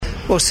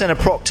Well, Senna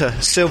Proctor,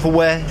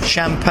 silverware,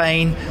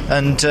 champagne,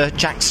 and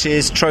Jack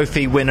Sears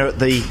trophy winner at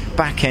the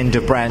back end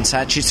of Brands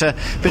Hatch. It's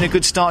been a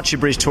good start to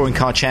your British Touring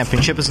Car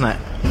Championship, hasn't it?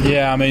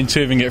 Yeah, I mean,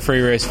 to even get 3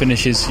 race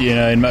finishes,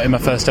 in my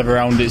first ever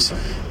round,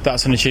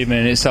 that's an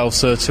achievement in itself.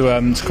 So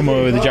to come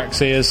away with the Jack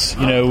Sears,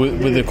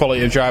 with the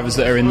quality of drivers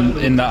that are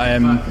in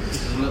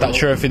that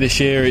trophy this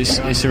year,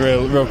 it's a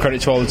real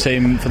credit to all the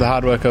team for the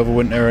hard work over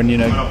winter and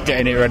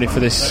getting it ready for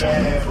this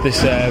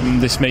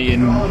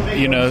meeting,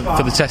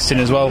 for the testing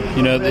as well.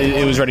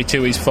 It was ready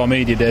 2 weeks before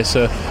media day,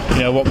 so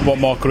what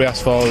more could we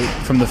ask for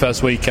from the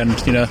first weekend?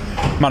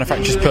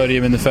 Manufacturer's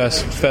podium in the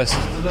first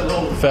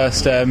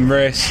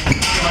race,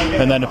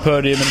 and then a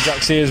podium and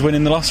Jack Sears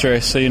winning the last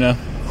race. So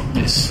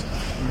it's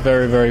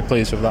very, very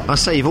pleased with that. I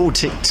say you've all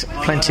ticked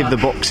plenty of the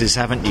boxes,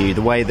 haven't you?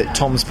 The way that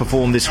Tom's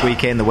performed this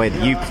weekend, the way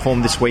that you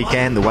performed this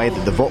weekend, the way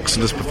that the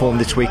Vauxhall has performed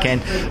this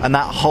weekend, and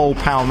that whole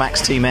Power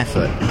Max team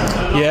effort.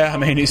 Yeah, I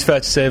mean, it's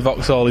fair to say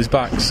Vauxhall is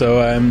back, so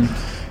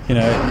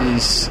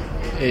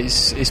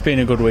it's been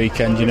a good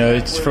weekend.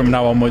 It's from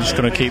now on we're just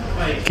going to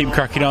keep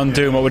cracking on,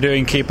 doing what we're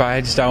doing, keep our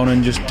heads down,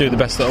 and just do the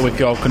best that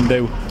we all can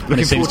do.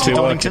 Looking forward to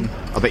Donington?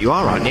 I bet you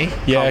are, aren't you?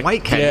 Yeah, can't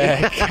wait,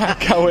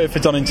 can't wait for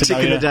Donington.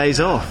 Taking the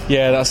days off.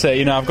 Yeah, that's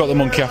it. I've got the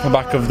monkey off the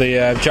back of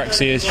the Jack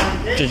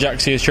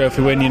Sears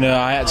trophy win.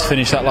 I had to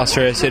finish that last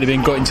race. It'd have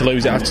been gutting to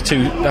lose it after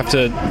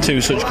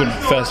two such good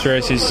first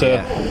races.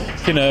 So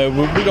we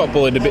got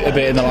bullied a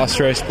bit in the last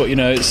race, but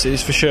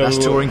it's for sure. That's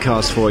touring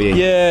cars for you.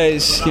 Yeah,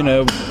 it's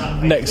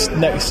next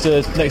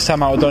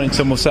time out of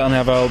Donington we'll certainly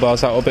have our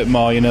elbows out a bit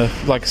more.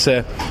 Like I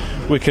say,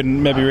 we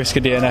can maybe risk a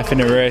DNF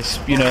in a race.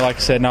 Like I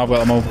said, now I've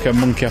got a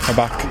monkey off my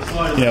back.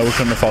 We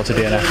couldn't afford to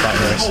DNF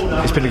that race.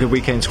 It's been a good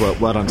weekend to work.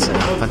 Well done, Sam.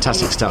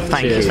 Fantastic stuff.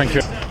 Thank you. Thank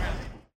you.